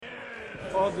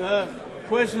Order.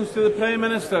 Questions to the Prime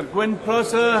Minister. Gwyn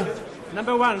Prosser.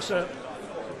 Number one, sir.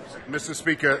 Mr.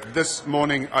 Speaker, this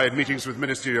morning I had meetings with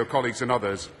ministerial colleagues and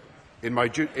others. In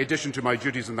addition to my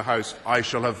duties in the House, I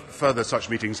shall have further such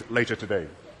meetings later today.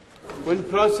 Gwyn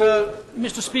Prosser.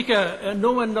 Mr. Speaker,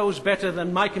 no one knows better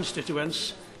than my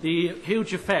constituents the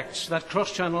huge effects that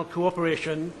cross-channel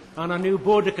cooperation and our new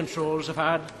border controls have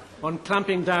had on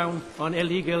clamping down on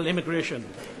illegal immigration.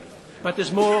 But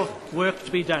there's more work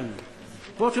to be done.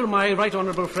 What will my right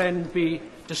honourable friend be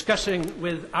discussing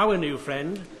with our new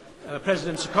friend,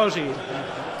 President Sarkozy,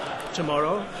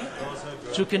 tomorrow,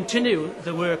 to continue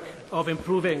the work of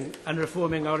improving and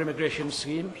reforming our immigration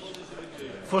schemes,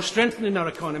 for strengthening our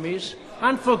economies,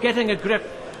 and for getting a grip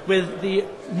with the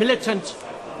militants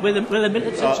in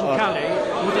Calais?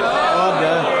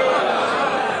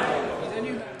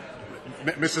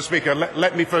 Mr. Speaker,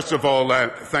 let me first of all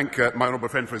thank my honourable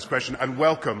friend for his question and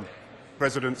welcome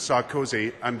President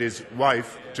Sarkozy and his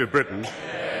wife to Britain.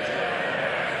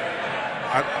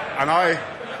 And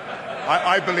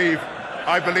I believe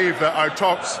that our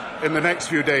talks in the next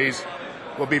few days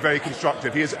will be very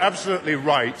constructive. He is absolutely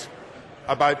right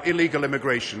about illegal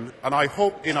immigration, and I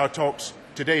hope in our talks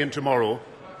today and tomorrow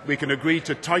we can agree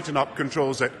to tighten up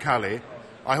controls at Calais.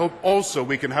 I hope also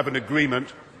we can have an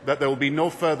agreement that there will be no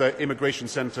further immigration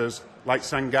centres like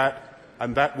Sangatte,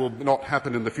 and that will not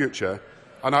happen in the future.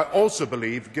 And I also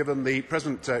believe, given the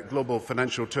present global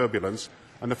financial turbulence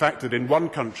and the fact that in one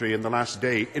country in the last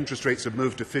day interest rates have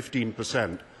moved to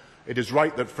 15%, it is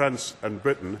right that France and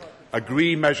Britain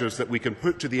agree measures that we can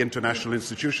put to the international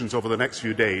institutions over the next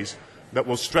few days that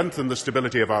will strengthen the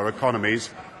stability of our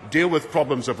economies, deal with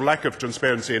problems of lack of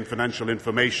transparency in financial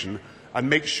information, and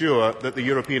make sure that the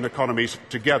European economies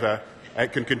together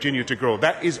can continue to grow.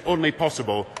 That is only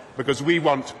possible because we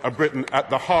want a Britain at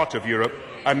the heart of Europe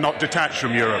and not detached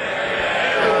from Europe.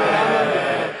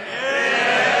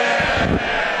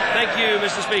 Thank you,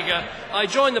 Mr. Speaker. I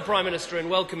join the Prime Minister in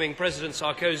welcoming President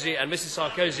Sarkozy and Mrs.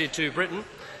 Sarkozy to Britain.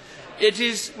 It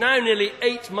is now nearly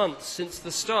 8 months since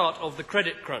the start of the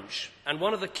credit crunch, and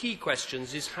one of the key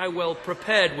questions is how well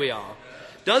prepared we are.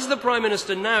 Does the Prime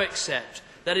Minister now accept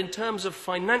that in terms of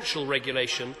financial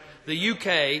regulation, the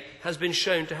UK has been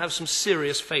shown to have some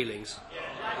serious failings?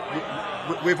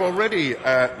 We've already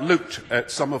looked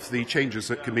at some of the changes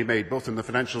that can be made, both in the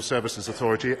Financial Services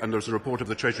Authority, and there's a report of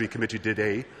the Treasury Committee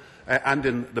today, and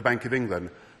in the Bank of England.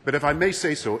 But if I may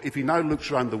say so, if he now looks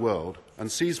around the world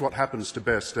and sees what happens to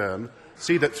Bear Stearns,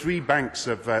 see that 3 banks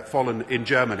have fallen in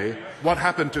Germany, what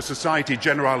happened to Societe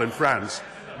Generale in France,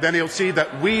 then he'll see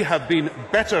that we have been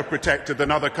better protected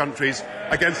than other countries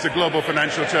against the global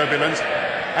financial turbulence.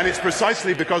 And it's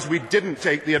precisely because we didn't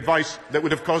take the advice that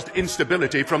would have caused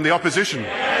instability from the opposition.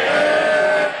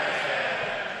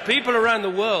 People around the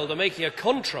world are making a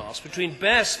contrast between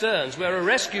Bear Stearns, where a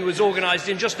rescue was organised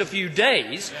in just a few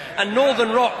days, and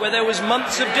Northern Rock, where there was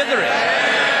months of dithering.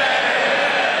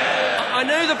 I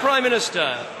know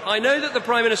that the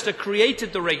Prime Minister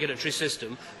created the regulatory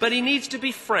system, but he needs to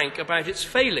be frank about its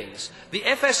failings. The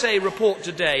FSA report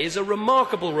today is a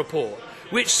remarkable report,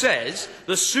 which says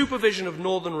the supervision of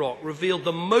Northern Rock revealed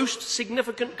the most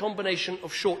significant combination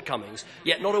of shortcomings,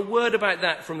 yet not a word about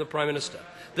that from the Prime Minister.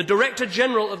 The Director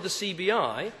General of the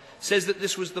CBI says that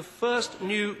this was the first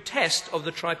new test of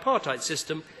the tripartite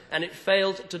system and it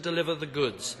failed to deliver the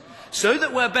goods. So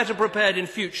that we're better prepared in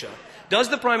future, does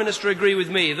the Prime Minister agree with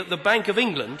me that the Bank of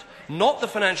England, not the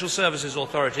Financial Services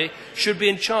Authority, should be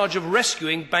in charge of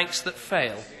rescuing banks that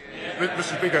fail?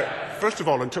 Mr. Speaker, first of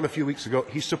all, until a few weeks ago,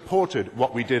 he supported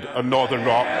what we did on Northern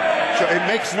Rock, so it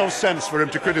makes no sense for him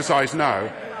to criticise now.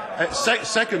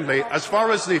 Secondly, as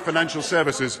far as the Financial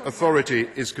Services Authority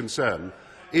is concerned,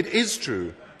 it is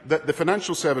true that the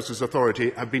Financial Services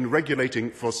Authority have been regulating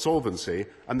for solvency,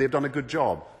 and they've done a good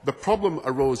job. The problem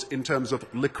arose in terms of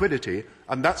liquidity,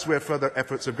 and that's where further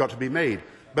efforts have got to be made.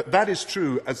 But that is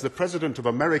true, as the President of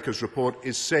America's report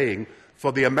is saying,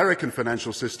 for the American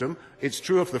financial system. It's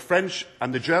true of the French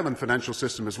and the German financial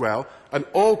system as well, and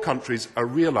all countries are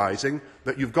realising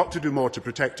that you've got to do more to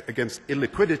protect against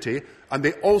illiquidity, and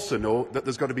they also know that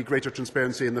there's got to be greater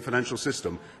transparency in the financial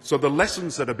system. So the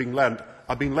lessons that are being learnt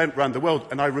around the world,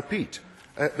 and I repeat,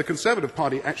 the Conservative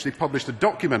Party actually published a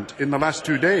document in the last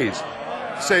 2 days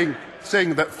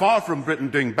saying that far from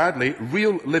Britain doing badly,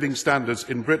 real living standards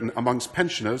in Britain amongst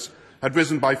pensioners had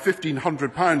risen by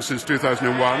 £1,500 since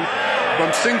 2001,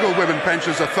 from single women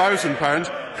pensions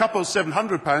 £1,000, couples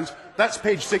 £700. That's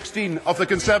page 16 of the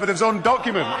Conservatives' own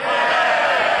document.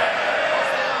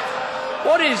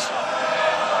 What is...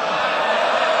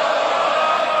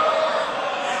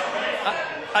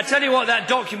 I tell you what that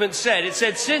document said. It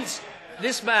said since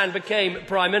this man became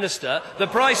Prime Minister, the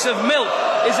price of milk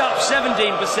is up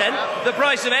 17%, the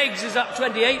price of eggs is up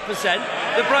 28%,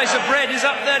 the price of bread is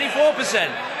up 34%.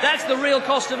 That's the real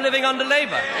cost of living under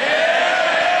Labour.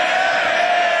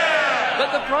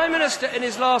 But the Prime Minister, in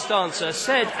his last answer,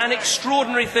 said an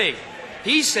extraordinary thing.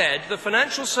 He said the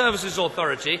Financial Services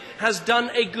Authority has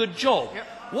done a good job.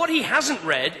 What he hasn't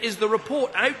read is the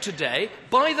report out today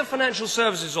by the Financial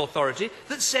Services Authority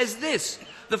that says this: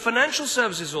 the Financial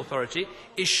Services Authority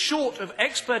is short of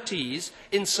expertise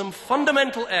in some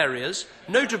fundamental areas,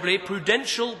 notably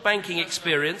prudential banking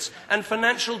experience and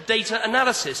financial data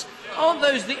analysis. Aren't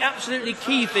those the absolutely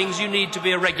key things you need to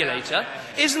be a regulator?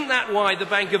 Isn't that why the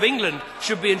Bank of England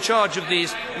should be in charge of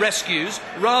these rescues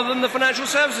rather than the Financial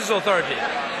Services Authority?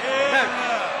 Now,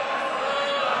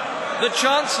 the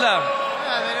Chancellor,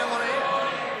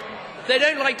 they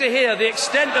don't like to hear the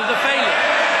extent of the failure.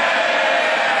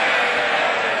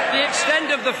 The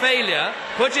extent of the failure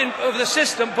of the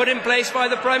system put in place by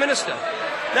the Prime Minister.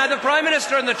 Now, the Prime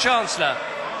Minister and the Chancellor,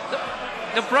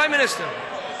 the Prime Minister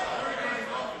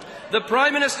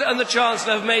and the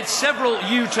Chancellor have made several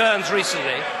U-turns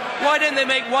recently. Why don't they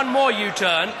make one more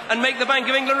U-turn and make the Bank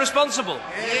of England responsible?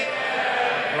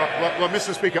 Well,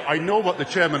 Mr. Speaker, I know what the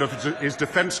chairman of his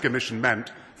Defence Commission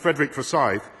meant, Frederick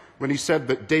Forsyth, when he said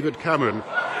that David Cameron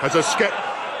has a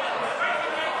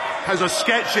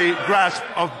sketchy grasp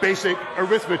of basic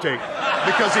arithmetic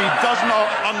because he does not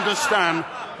understand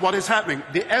what is happening.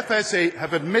 The FSA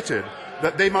have admitted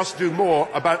that they must do more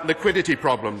about liquidity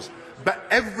problems, but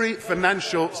every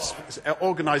financial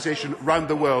organisation around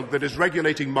the world that is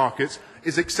regulating markets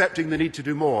is accepting the need to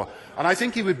do more. And I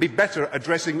think he would be better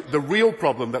addressing the real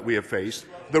problem that we have faced.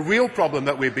 The real problem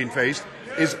that we've been faced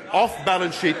is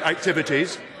off-balance sheet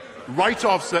activities,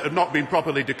 write-offs that have not been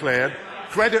properly declared,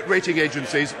 credit rating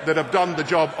agencies that have done the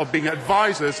job of being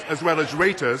advisers as well as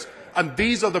raters, and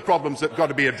these are the problems that have got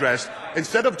to be addressed.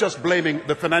 Instead of just blaming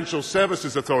the Financial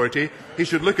Services Authority, he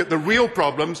should look at the real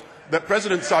problems that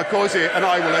President Sarkozy and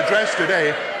I will address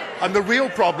today, and the real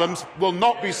problems will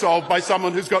not be solved by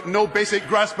someone who's got no basic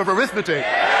grasp of arithmetic.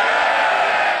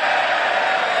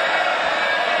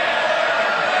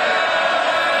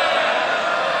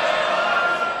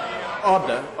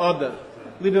 Order.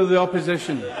 Leader of the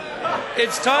Opposition.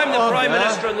 It's time the Prime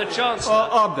Minister and the Chancellor...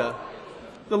 Order.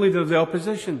 The Leader of the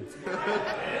Opposition.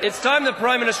 It's time the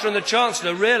Prime Minister and the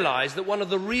Chancellor realised that one of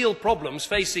the real problems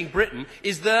facing Britain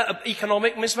is their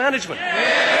economic mismanagement.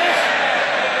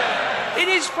 It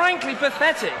is frankly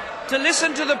pathetic to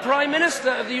listen to the Prime Minister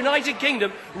of the United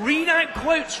Kingdom read out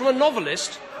quotes from a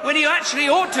novelist when he actually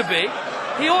ought to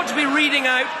be reading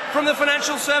out from the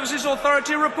Financial Services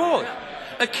Authority report.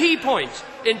 A key point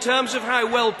in terms of how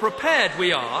well prepared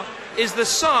we are is the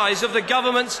size of the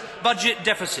government's budget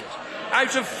deficit.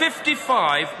 Out of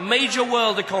 55 major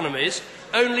world economies,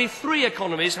 only 3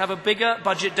 economies have a bigger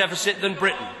budget deficit than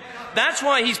Britain. That's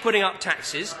why he's putting up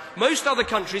taxes. Most other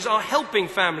countries are helping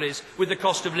families with the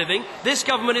cost of living. This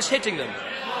government is hitting them.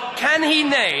 Can he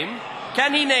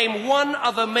name one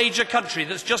other major country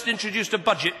that's just introduced a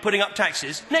budget putting up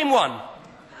taxes? Name one.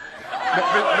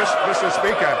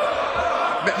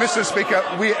 Mr. Speaker,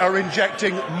 we are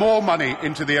injecting more money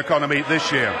into the economy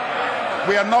this year.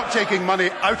 We are not taking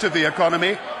money out of the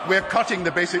economy. We are cutting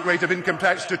the basic rate of income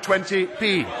tax to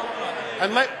 20p.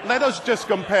 And let us just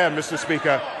compare, Mr.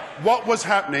 Speaker, what was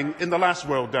happening in the last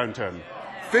world downturn.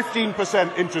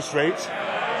 15% interest rates,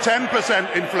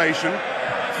 10% inflation,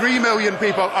 3 million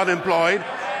people unemployed,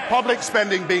 public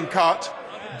spending being cut,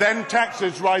 then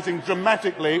taxes rising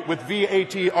dramatically with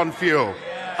VAT on fuel.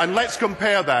 And let's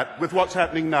compare that with what's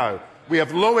happening now. We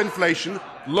have low inflation,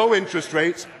 low interest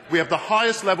rates, we have the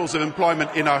highest levels of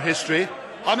employment in our history,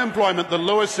 unemployment the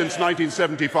lowest since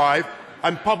 1975,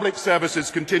 and public services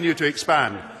continue to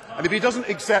expand. And if he doesn't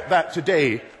accept that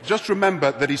today, just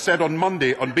remember that he said on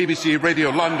Monday on BBC Radio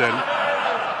London,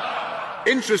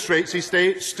 interest rates, he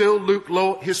still look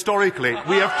low historically.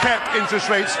 We have kept interest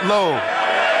rates low.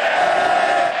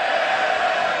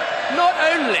 Not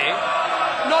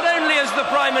only has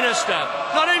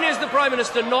the Prime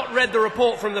Minister not read the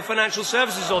report from the Financial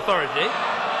Services Authority,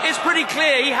 it's pretty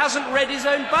clear he hasn't read his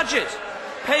own budget.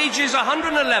 Pages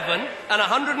 111 and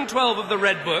 112 of the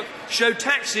Red Book show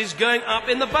taxes going up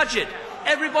in the budget.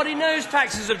 Everybody knows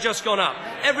taxes have just gone up.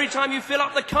 Every time you fill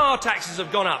up the car, taxes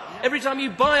have gone up. Every time you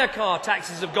buy a car,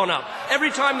 taxes have gone up. Every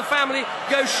time the family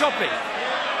goes shopping.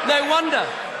 No wonder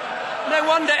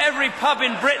every pub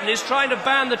in Britain is trying to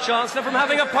ban the Chancellor from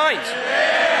having a pint.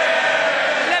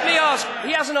 Let me ask,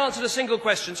 he hasn't answered a single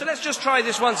question, so let's just try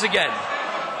this once again.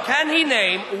 Can he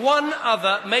name one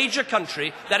other major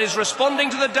country that is responding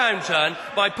to the downturn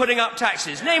by putting up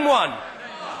taxes? Name one.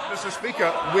 Mr.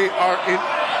 Speaker, we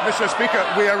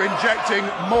are injecting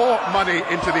more money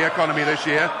into the economy this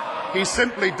year. He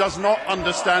simply does not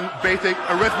understand basic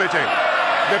arithmetic.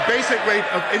 The basic rate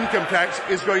of income tax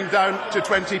is going down to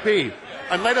 20p.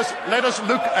 And let us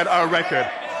look at our record.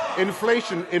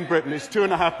 Inflation in Britain is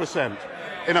 2.5%.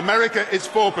 In America, it's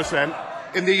 4%.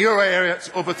 In the euro area,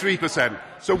 it's over 3%.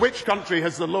 So which country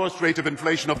has the lowest rate of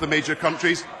inflation of the major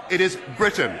countries? It is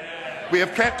Britain. We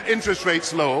have kept interest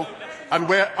rates low, and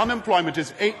where unemployment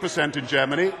is 8% in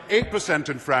Germany, 8%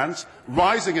 in France,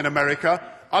 rising in America,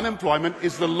 unemployment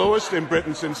is the lowest in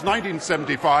Britain since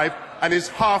 1975 and is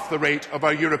half the rate of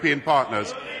our European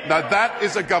partners. Now that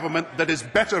is a government that is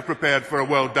better prepared for a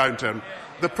world downturn.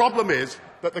 The problem is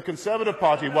that the Conservative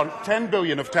Party want 10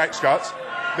 billion of tax cuts.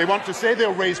 They want to say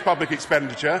they'll raise public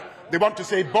expenditure. They want to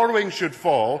say borrowing should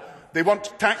fall. They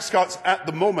want tax cuts at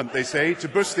the moment, they say, to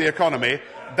boost the economy.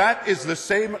 That is the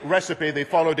same recipe they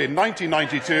followed in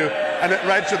 1992, and it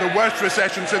led to the worst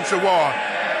recession since the war.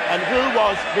 And who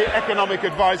was the economic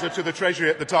advisor to the Treasury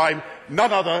at the time?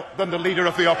 None other than the Leader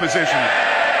of the Opposition.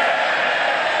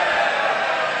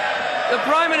 The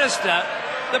Prime Minister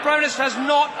has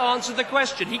not answered the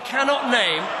question. He cannot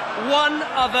name one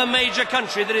other major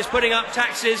country that is putting up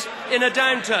taxes in a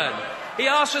downturn. He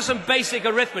asked for some basic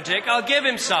arithmetic. I'll give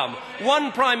him some.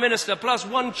 One Prime Minister plus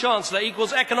one Chancellor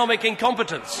equals economic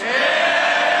incompetence.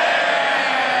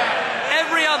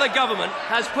 Every other government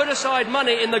has put aside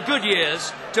money in the good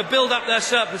years to build up their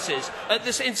surpluses.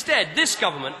 Instead, this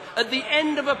government, at the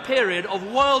end of a period of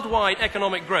worldwide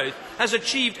economic growth, has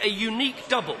achieved a unique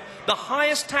double: the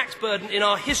highest tax burden in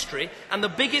our history and the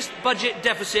biggest budget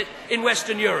deficit in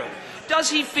Western Europe. Does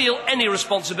he feel any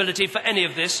responsibility for any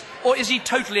of this, or is he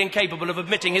totally incapable of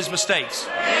admitting his mistakes?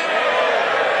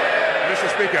 Mr.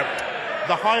 Speaker,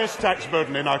 the highest tax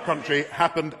burden in our country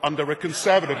happened under a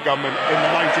Conservative government in the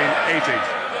 1980s.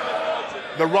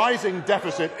 The rising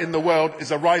deficit in the world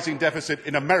is a rising deficit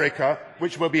in America,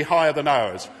 which will be higher than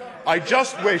ours. I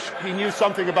just wish he knew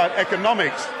something about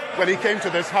economics when he came to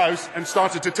this House and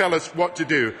started to tell us what to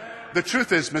do. The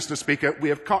truth is, Mr. Speaker, we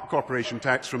have cut corporation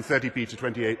tax from 30p to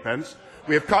 28 pence.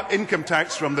 We have cut income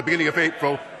tax from the beginning of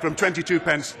April from 22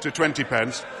 pence to 20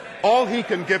 pence. All he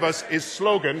can give us is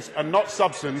slogans and not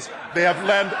substance. They have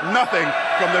learned nothing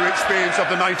from their experience of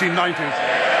the 1990s.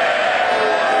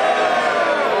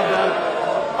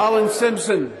 Alan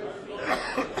Simpson.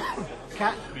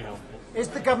 Is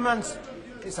the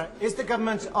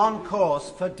government on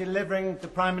course for delivering the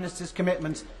Prime Minister's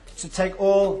commitment to take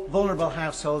all vulnerable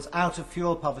households out of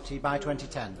fuel poverty by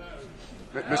 2010?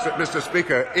 Mr.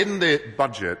 Speaker, in the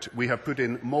budget we have put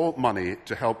in more money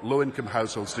to help low-income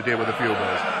households to deal with the fuel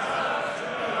bills.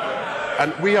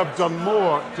 And we have done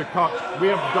more to cut. We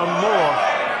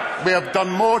have done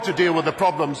more to deal with the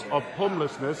problems of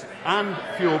homelessness and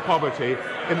fuel poverty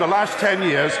in the last 10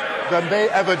 years than they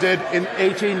ever did in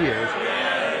 18 years.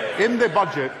 In the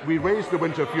budget, we raised the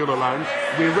winter fuel allowance,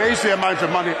 we raised the amount of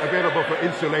money available for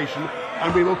insulation,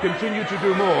 and we will continue to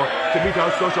do more to meet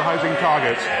our social housing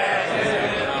targets.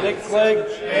 Mr.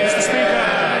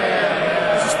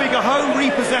 Speaker, home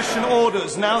repossession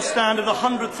orders now stand at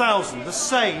 100,000, the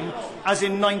same as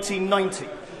in 1990,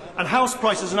 and house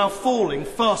prices are now falling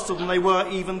faster than they were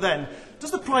even then. Does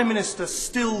the Prime Minister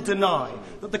still deny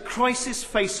that the crisis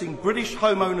facing British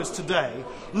homeowners today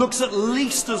looks at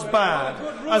least as bad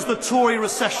as the Tory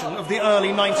recession of the early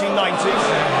 1990s?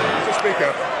 Mr.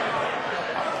 Speaker,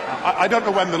 I don't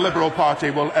know when the Liberal Party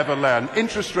will ever learn.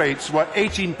 Interest rates were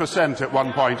 18% at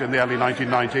one point in the early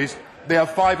 1990s. They are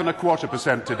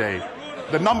 5.25% today.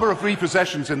 The number of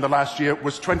repossessions in the last year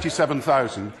was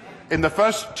 27,000. In the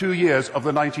first 2 years of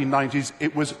the 1990s,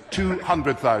 it was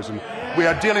 200,000. We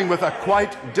are dealing with a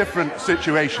quite different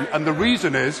situation, and the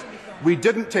reason is we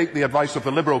didn't take the advice of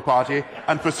the Liberal Party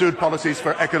and pursued policies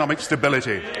for economic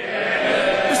stability.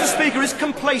 Mr. Speaker, is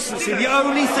complacency the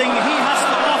only thing he has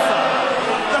to offer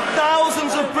the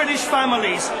thousands of British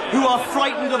families who are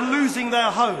frightened of losing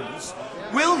their homes?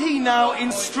 Will he now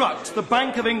instruct the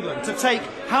Bank of England to take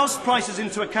house prices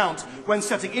into account when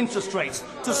setting interest rates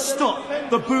to stop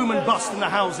the boom and bust in the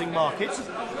housing market?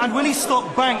 And will he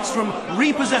stop banks from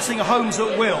repossessing homes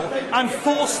at will and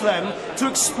force them to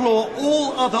explore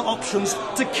all other options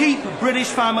to keep British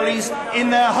families in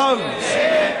their homes?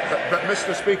 But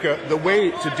Mr. Speaker, the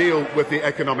way to deal with the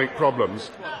economic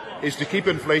problems is to keep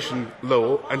inflation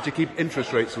low and to keep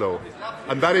interest rates low.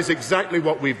 And that is exactly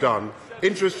what we've done.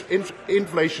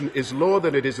 Inflation is lower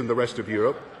than it is in the rest of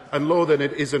Europe and lower than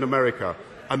it is in America.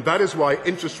 And that is why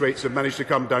interest rates have managed to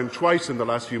come down twice in the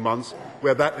last few months,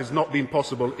 where that has not been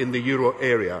possible in the euro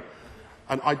area.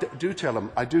 And I do tell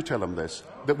them this,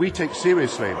 that we take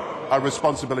seriously our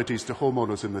responsibilities to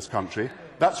homeowners in this country.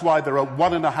 That's why there are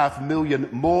 1.5 million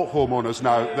more homeowners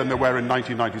now than there were in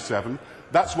 1997.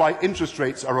 That's why interest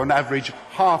rates are on average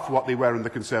half what they were in the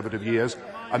Conservative years.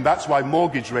 And that's why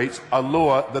mortgage rates are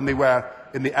lower than they were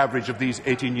in the average of these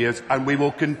 18 years. And we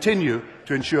will continue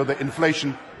to ensure that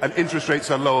inflation and interest rates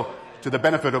are low to the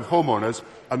benefit of homeowners.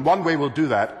 And one way we'll do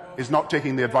that is not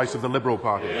taking the advice of the Liberal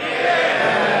Party.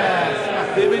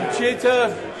 David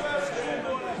Chater.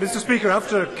 Mr. Speaker,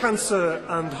 after cancer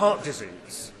and heart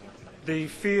disease, the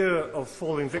fear of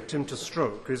falling victim to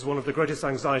stroke is one of the greatest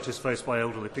anxieties faced by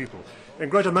elderly people. In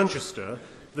Greater Manchester,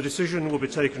 the decision will be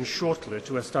taken shortly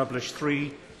to establish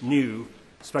 3 new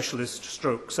specialist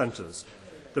stroke centres.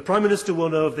 The Prime Minister will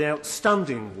know of the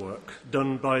outstanding work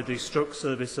done by the stroke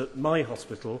service at my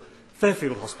hospital,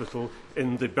 Fairfield Hospital,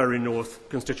 in the Bury North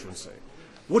constituency.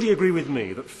 Would he agree with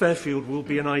me that Fairfield will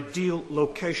be an ideal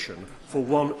location for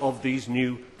one of these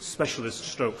new specialist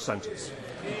stroke centres?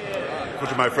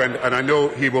 To my friend, and I know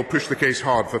he will push the case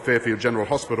hard for Fairfield General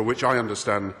Hospital, which I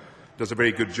understand does a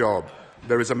very good job.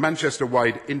 There is a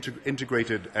Manchester-wide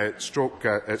integrated stroke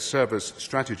service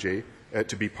strategy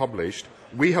to be published.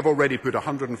 We have already put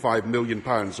 £105 million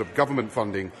of government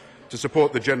funding to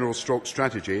support the general stroke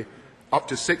strategy. Up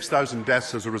to 6,000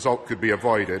 deaths as a result could be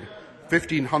avoided.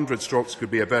 1,500 strokes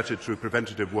could be averted through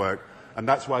preventative work, and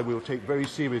that's why we will take very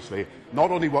seriously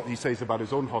not only what he says about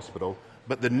his own hospital,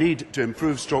 but the need to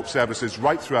improve stroke services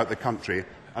right throughout the country,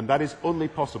 and that is only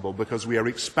possible because we are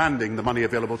expanding the money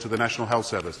available to the National Health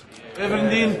Service. Reverend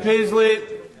Dean Paisley.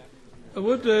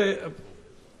 Would the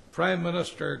Prime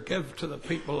Minister give to the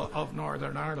people of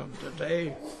Northern Ireland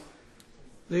today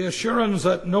the assurance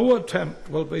that no attempt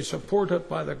will be supported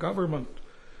by the government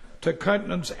to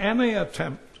countenance any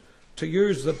attempt to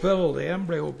use the bill, the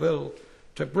embryo bill,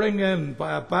 to bring in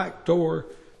by a back door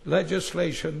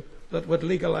legislation that would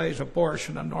legalise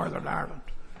abortion in Northern Ireland,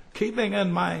 keeping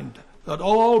in mind that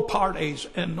all parties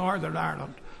in Northern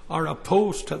Ireland are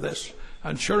opposed to this,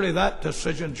 and surely that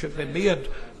decision should be made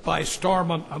by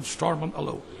Stormont and Stormont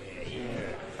alone.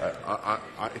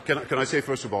 Can I say,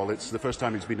 first of all, it's the first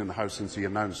time he's been in the House since he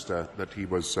announced that he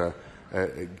was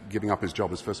giving up his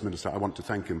job as First Minister. I want to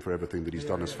thank him for everything that he's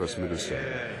done as First Minister.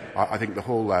 I think the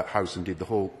whole House, indeed the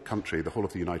whole country, the whole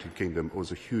of the United Kingdom,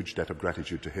 owes a huge debt of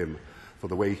gratitude to him for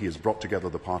the way he has brought together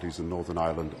the parties in Northern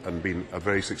Ireland and been a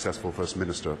very successful First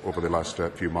Minister over the last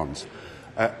few months.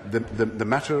 The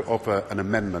matter of an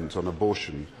amendment on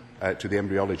abortion to the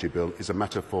embryology bill is a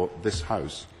matter for this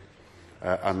House.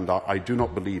 And I do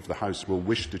not believe the House will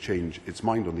wish to change its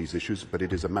mind on these issues, but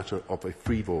it is a matter of a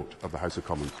free vote of the House of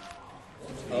Commons.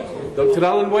 Dr.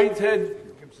 Alan Whitehead.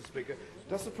 Mr. Speaker,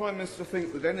 does the Prime Minister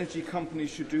think that energy companies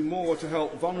should do more to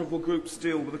help vulnerable groups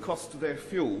deal with the cost of their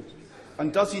fuel?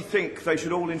 And does he think they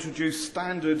should all introduce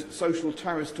standard social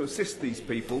tariffs to assist these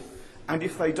people? And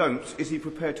if they don't, is he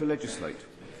prepared to legislate?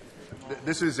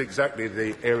 This is exactly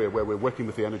the area where we're working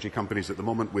with the energy companies at the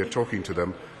moment. We're talking to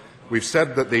them. We've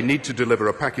said that they need to deliver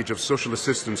a package of social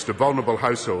assistance to vulnerable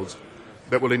households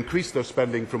that will increase their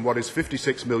spending from what is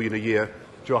 £56 million a year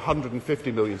to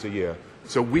 £150 million a year.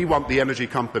 So we want the energy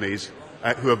companies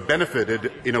who have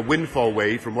benefited in a windfall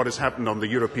way from what has happened on the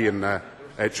European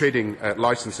trading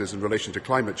licences in relation to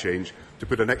climate change to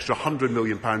put an extra £100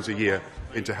 million a year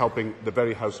into helping the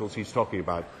very households he's talking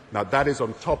about. Now, that is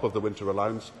on top of the winter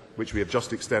allowance, which we have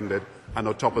just extended, and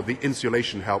on top of the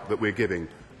insulation help that we're giving.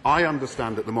 I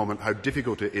understand at the moment how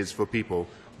difficult it is for people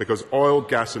because oil,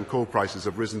 gas and coal prices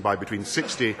have risen by between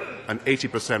 60 and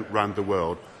 80% around the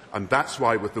world. And that's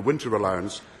why, with the winter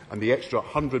allowance and the extra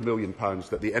 £100 million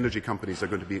that the energy companies are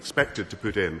going to be expected to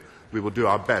put in, we will do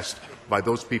our best by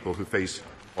those people who face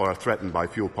or are threatened by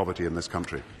fuel poverty in this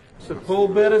country. Sir Paul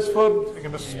Beresford. Thank you,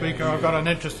 Mr. Speaker. I've got an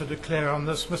interest to declare on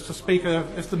this. Mr. Speaker,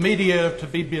 if the media are to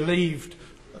be believed,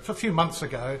 a few months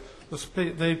ago,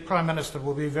 the Prime Minister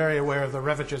will be very aware of the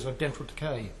ravages of dental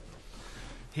decay.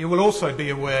 He will also be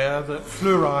aware that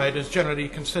fluoride is generally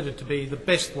considered to be the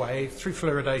best way, through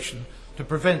fluoridation, to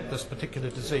prevent this particular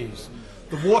disease.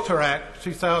 The Water Act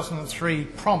 2003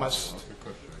 promised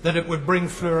that it would bring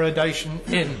fluoridation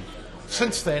in.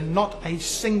 Since then, not a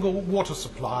single water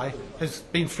supply has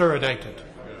been fluoridated.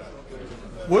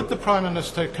 Would the Prime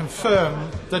Minister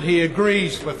confirm that he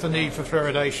agrees with the need for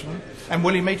fluoridation, and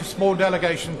will he meet a small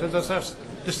delegation to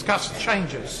discuss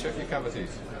changes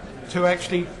to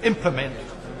actually implement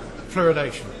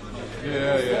fluoridation?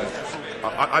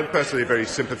 I'm personally very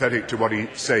sympathetic to what he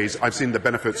says. I've seen the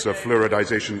benefits of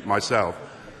fluoridisation myself.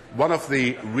 One of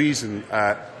the reasons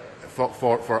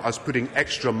for us putting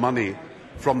extra money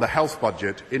from the health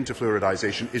budget into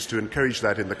fluoridisation is to encourage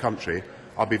that in the country.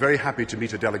 I'll be very happy to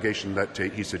meet a delegation that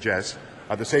he suggests.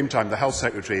 At the same time, the Health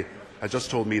Secretary has just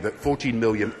told me that 14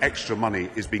 million extra money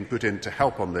is being put in to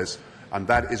help on this, and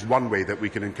that is one way that we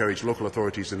can encourage local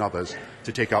authorities and others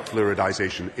to take up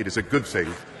fluoridisation. It is a good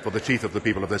thing for the teeth of the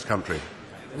people of this country.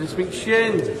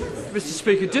 Mr.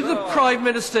 Speaker, did the Prime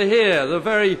Minister hear the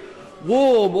very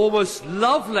warm, almost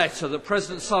love letter that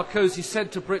President Sarkozy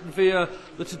sent to Britain via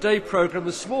the Today programme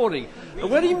this morning?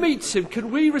 And when he meets him, can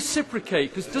we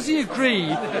reciprocate? Because does he agree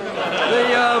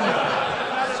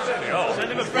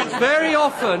very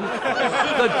often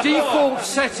the default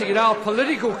setting in our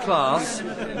political class,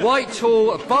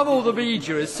 Whitehall, above all the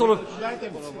media, is sort of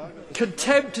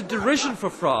contempt and derision for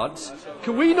France?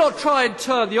 Can we not try and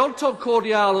turn the entente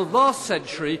cordiale of last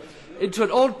century into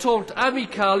an entente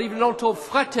amicale, even an entente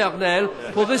fraternelle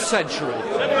for this century?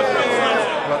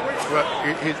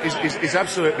 He's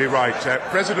absolutely right.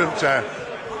 President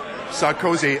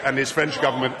Sarkozy and his French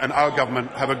government and our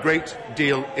government have a great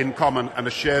deal in common and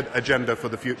a shared agenda for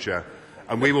the future.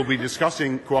 And we will be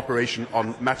discussing cooperation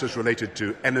on matters related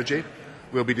to energy.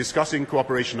 We'll be discussing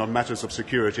cooperation on matters of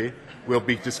security. We'll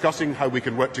be discussing how we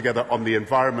can work together on the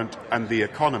environment and the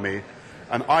economy.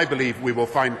 And I believe we will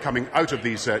find, coming out of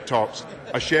these talks,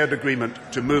 a shared agreement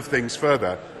to move things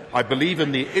further. I believe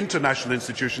in the international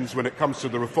institutions when it comes to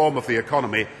the reform of the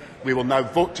economy. We will now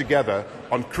vote together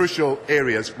on crucial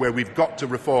areas where we've got to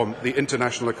reform the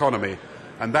international economy.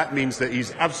 And that means that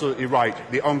he's absolutely right.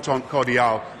 The entente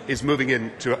cordiale is moving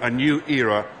into a new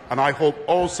era, and I hope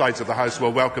all sides of the House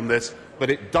will welcome this,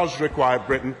 but it does require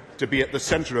Britain to be at the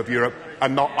centre of Europe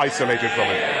and not isolated from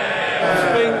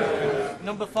it.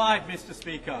 Number 5, Mr.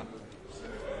 Speaker.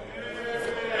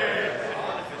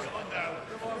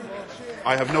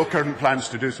 I have no current plans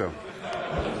to do so.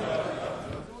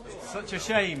 Such a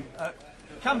shame.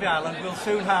 Canby Island will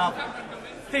soon have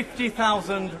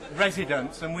 50,000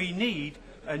 residents, and we need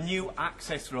a new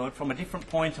access road from a different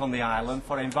point on the island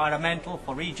for environmental,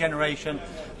 for regeneration,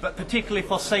 but particularly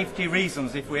for safety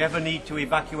reasons if we ever need to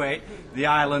evacuate the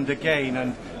island again.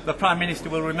 And the Prime Minister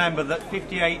will remember that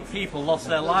 58 people lost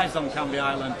their lives on Canby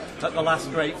Island at the last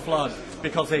great flood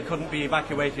because they couldn't be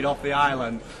evacuated off the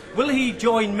island. Will he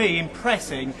join me in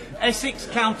pressing Essex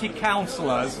County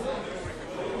councillors,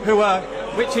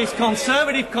 which is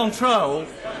Conservative control,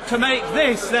 to make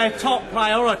this their top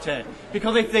priority?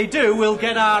 Because if they do, we'll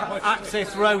get our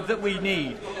access road that we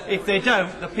need. If they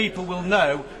don't, the people will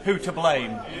know who to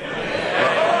blame.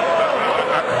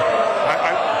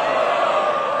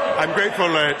 I'm grateful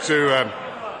to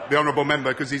the honourable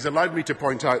member because he's allowed me to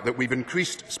point out that we've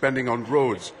increased spending on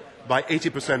roads by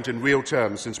 80% in real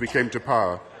terms since we came to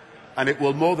power, and it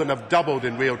will more than have doubled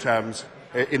in real terms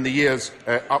in the years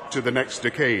up to the next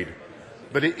decade.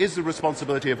 But it is the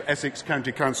responsibility of Essex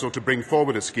County Council to bring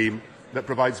forward a scheme that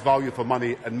provides value for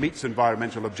money and meets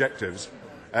environmental objectives.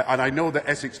 And I know that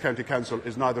Essex County Council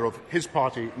is neither of his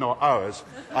party nor ours.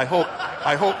 I hope,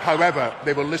 however,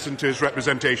 they will listen to his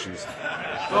representations.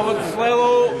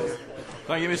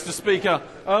 Thank you, Mr. Speaker.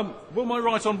 Will my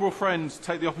right honourable friend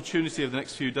take the opportunity of the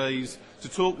next few days to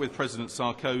talk with President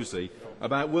Sarkozy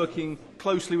about working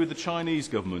closely with the Chinese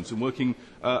government and working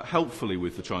helpfully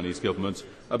with the Chinese government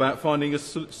about finding a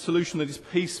solution that is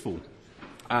peaceful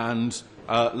and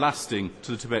lasting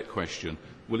to the Tibet question?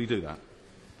 Will he do that?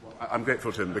 I'm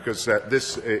grateful to him because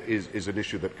this is an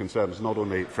issue that concerns not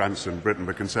only France and Britain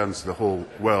but concerns the whole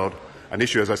world, an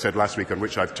issue, as I said last week, on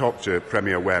which I've talked to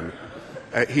Premier Wen.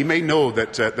 He may know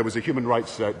that there was a human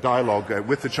rights dialogue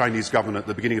with the Chinese government at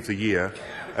the beginning of the year.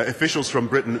 Officials from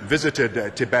Britain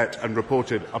visited Tibet and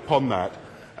reported upon that.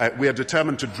 We are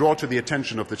determined to draw to the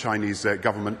attention of the Chinese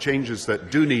government changes that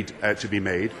do need to be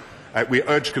made. We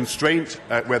urge constraint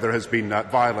where there has been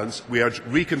violence. We urge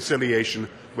reconciliation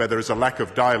where there is a lack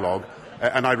of dialogue.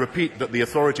 And I repeat that the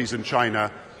authorities in China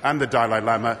and the Dalai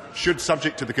Lama should,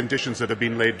 subject to the conditions that have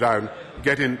been laid down,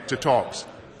 get into talks.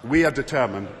 We are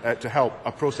determined to help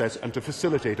a process and to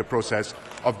facilitate a process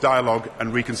of dialogue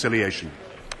and reconciliation.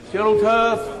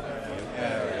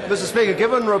 Mr. Speaker,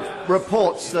 given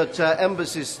reports that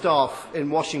embassy staff in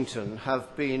Washington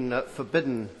have been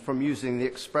forbidden from using the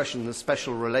expression the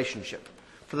special relationship,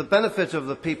 for the benefit of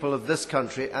the people of this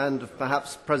country and of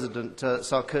perhaps President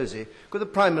Sarkozy, could the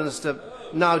Prime Minister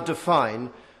now define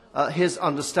his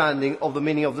understanding of the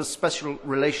meaning of the special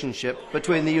relationship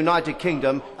between the United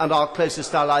Kingdom and our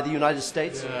closest ally, the United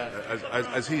States?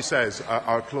 As he says,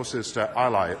 our closest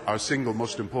ally, our single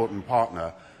most important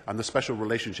partner, and the special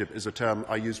relationship is a term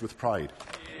I use with pride.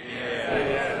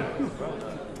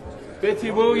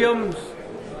 Betty Williams.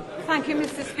 Thank you,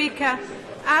 Mr. Speaker.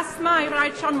 As my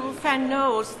right honourable friend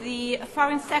knows, the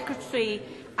Foreign Secretary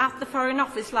at the Foreign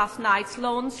Office last night,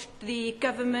 launched the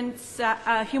government's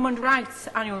Human Rights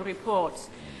Annual Report.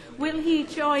 Will he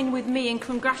join with me in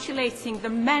congratulating the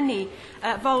many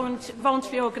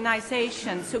voluntary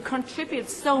organisations who contribute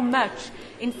so much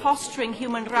in fostering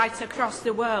human rights across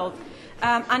the world,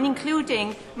 and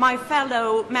including my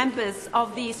fellow members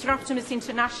of the Sir Optimus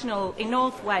International in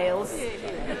North Wales,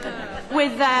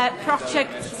 with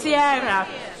Project Sierra,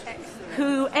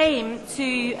 who aim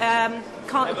to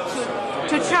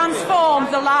transform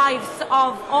the lives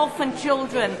of orphan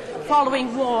children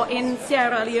following war in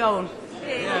Sierra Leone.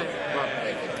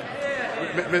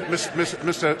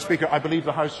 Mr. Speaker, I believe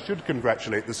the House should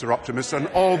congratulate the Sir Optimus and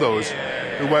all those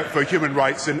who work for human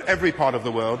rights in every part of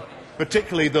the world,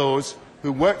 particularly those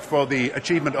who work for the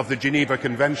achievement of the Geneva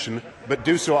Convention, but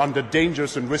do so under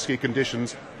dangerous and risky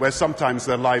conditions where sometimes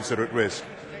their lives are at risk.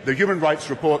 The Human Rights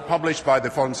Report published by the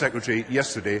Foreign Secretary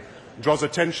yesterday draws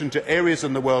attention to areas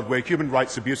in the world where human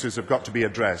rights abuses have got to be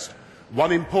addressed.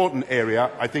 One important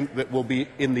area, I think, that will be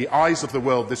in the eyes of the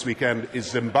world this weekend is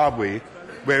Zimbabwe,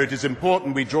 where it is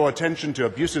important we draw attention to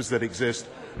abuses that exist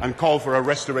and call for a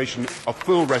restoration, a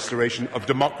full restoration of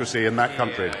democracy in that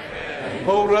country.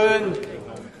 Paul Rowan.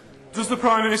 Does the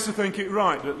Prime Minister think it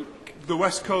right that the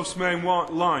West Coast Main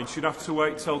Line should have to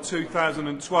wait till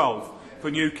 2012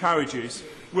 for new carriages?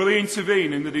 Will he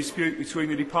intervene in the dispute between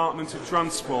the Department of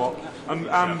Transport and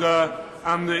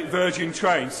the Virgin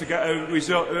Trains to get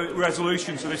a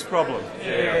resolution to this problem?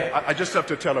 I just have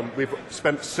to tell him we've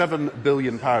spent £7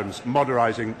 billion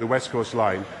modernising the West Coast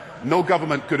Line. No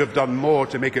government could have done more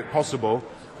to make it possible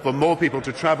for more people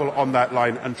to travel on that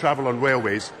line and travel on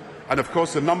railways. And of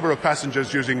course the number of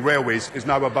passengers using railways is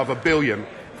now above 1 billion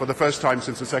for the first time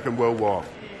since the Second World War.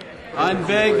 I'm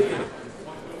big.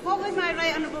 What would my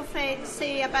right honourable friend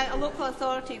say about a local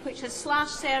authority which has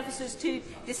slashed services to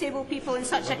disabled people in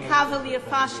such a cavalier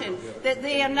fashion that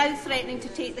they are now threatening to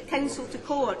take the council to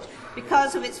court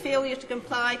because of its failure to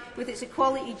comply with its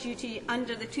equality duty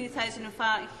under the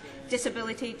 2005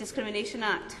 Disability Discrimination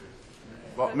Act?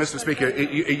 Well, Mr. Speaker,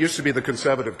 it used to be the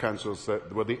Conservative councils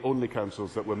that were the only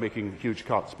councils that were making huge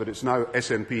cuts, but it's now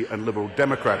SNP and Liberal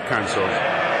Democrat councils.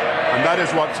 And that is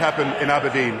what's happened in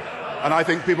Aberdeen. And I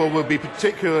think people will be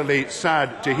particularly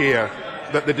sad to hear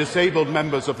that the disabled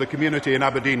members of the community in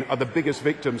Aberdeen are the biggest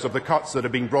victims of the cuts that are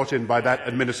being brought in by that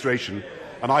administration.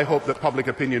 And I hope that public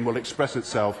opinion will express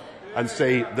itself and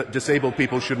say that disabled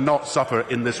people should not suffer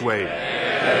in this way.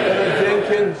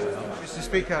 Mr.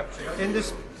 Speaker, in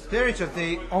this spirit of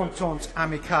the Entente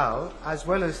Amicale, as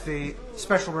well as the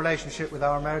special relationship with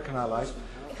our American allies,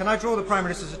 can I draw the Prime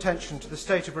Minister's attention to the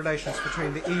state of relations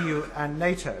between the EU and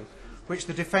NATO, which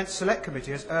the Defence Select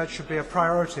Committee has urged should be a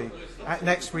priority at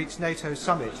next week's NATO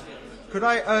summit? Could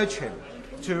I urge him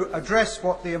to address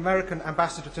what the American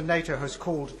ambassador to NATO has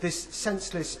called this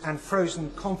senseless and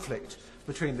frozen conflict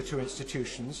between the two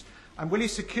institutions, and will he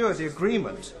secure the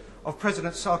agreement of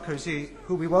President Sarkozy,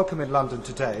 who we welcome in London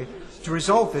today, to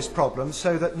resolve this problem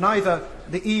so that neither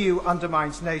the EU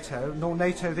undermines NATO nor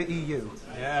NATO the EU?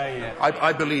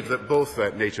 I believe that both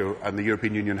NATO and the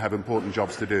European Union have important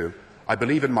jobs to do. I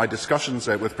believe in my discussions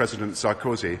with President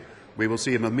Sarkozy, we will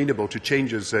see him amenable to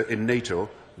changes in NATO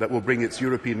that will bring its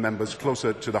European members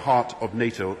closer to the heart of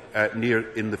NATO near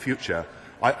in the future.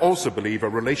 I also believe a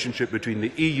relationship between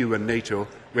the EU and NATO,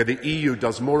 where the EU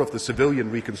does more of the civilian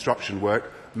reconstruction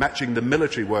work, matching the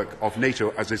military work of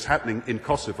NATO as is happening in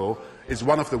Kosovo, is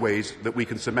one of the ways that we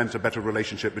can cement a better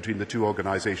relationship between the two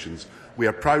organisations. We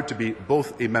are proud to be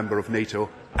both a member of NATO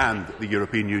and the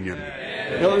European Union.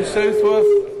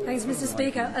 Thanks, Mr.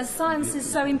 Speaker. As science is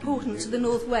so important to the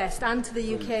North West and to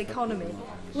the UK economy,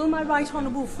 will my right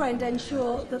honourable friend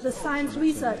ensure that the Science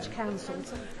Research Council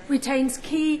retains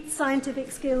key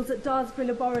scientific skills at Daresbury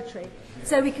Laboratory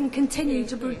so we can continue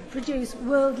to produce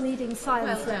world-leading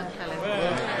science there?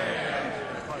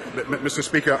 Mr.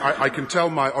 Speaker, I can tell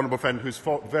my honourable friend, who's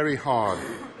fought very hard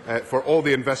for all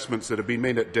the investments that have been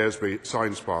made at Daresbury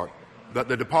Science Park, that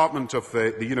the Department of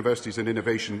the Universities and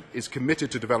Innovation is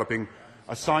committed to developing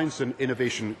a science and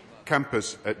innovation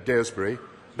campus at Daresbury.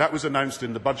 That was announced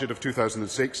in the budget of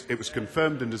 2006. It was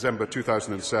confirmed in December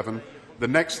 2007. The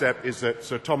next step is that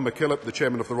Sir Tom McKillop, the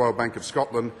Chairman of the Royal Bank of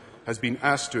Scotland, has been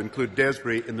asked to include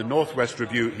Daresbury in the North West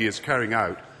review he is carrying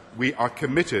out. We are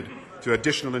committed to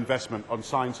additional investment on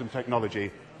science and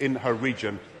technology in her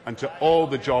region and to all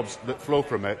the jobs that flow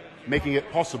from it, making it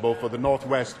possible for the North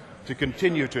West to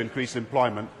continue to increase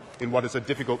employment in what is a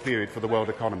difficult period for the world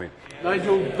economy.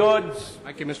 Nigel Dodds.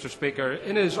 Thank you, Mr. Speaker.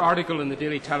 In his article in the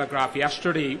Daily Telegraph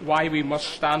yesterday, Why We Must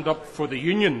Stand Up for the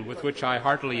Union, with which I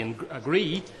heartily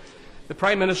agree, the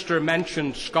Prime Minister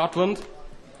mentioned Scotland,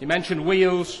 he mentioned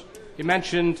Wales, he He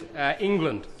mentioned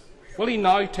England. Will he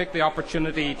now take the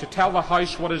opportunity to tell the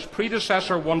House what his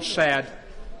predecessor once said,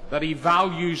 that he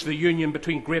values the union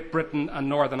between Great Britain and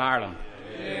Northern Ireland?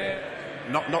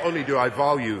 Not only do I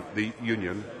value the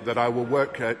union, that I will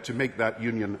work to make that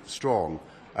union strong.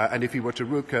 And if he were to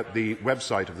look at the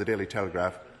website of the Daily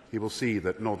Telegraph, he will see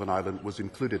that Northern Ireland was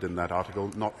included in that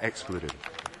article, not excluded.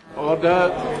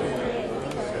 Order.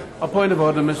 A point of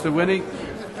order, Mr. Winnie.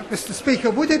 Mr.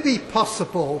 Speaker, would it be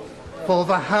possible for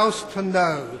the House to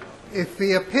know if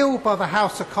the appeal by the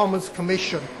House of Commons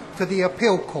Commission to the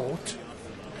Appeal Court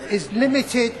is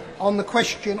limited on the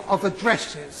question of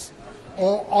addresses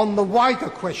or on the wider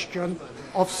question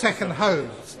of second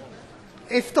homes?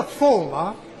 If the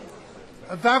former,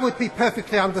 that would be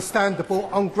perfectly understandable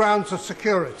on grounds of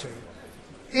security.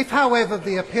 If, however,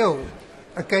 the appeal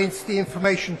against the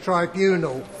Information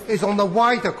Tribunal is on the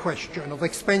wider question of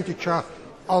expenditure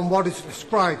on what is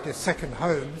described as second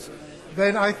homes,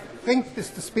 then I think,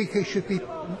 Mr. Speaker, it should be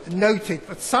noted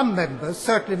that some members,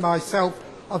 certainly myself,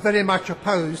 are very much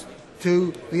opposed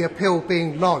to the appeal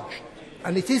being lodged.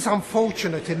 And it is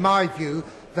unfortunate, in my view,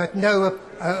 that no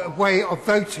way of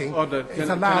voting is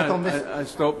allowed on this. I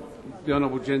stop the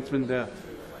honourable gentleman there.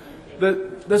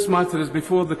 This matter is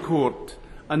before the court,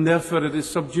 and therefore it is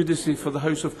sub judice for the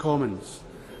House of Commons.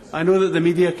 I know that the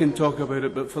media can talk about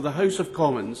it, but for the House of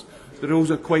Commons, the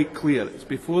rules are quite clear. It's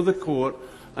before the court,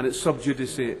 and it's sub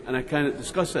judice, and I cannot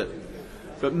discuss it.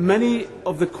 But many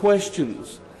of the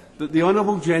questions that the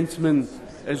honourable gentleman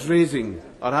is raising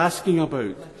or asking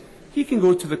about, he can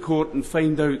go to the court and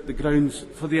find out the grounds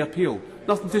for the appeal.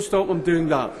 Nothing to stop him doing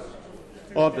that.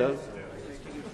 Order.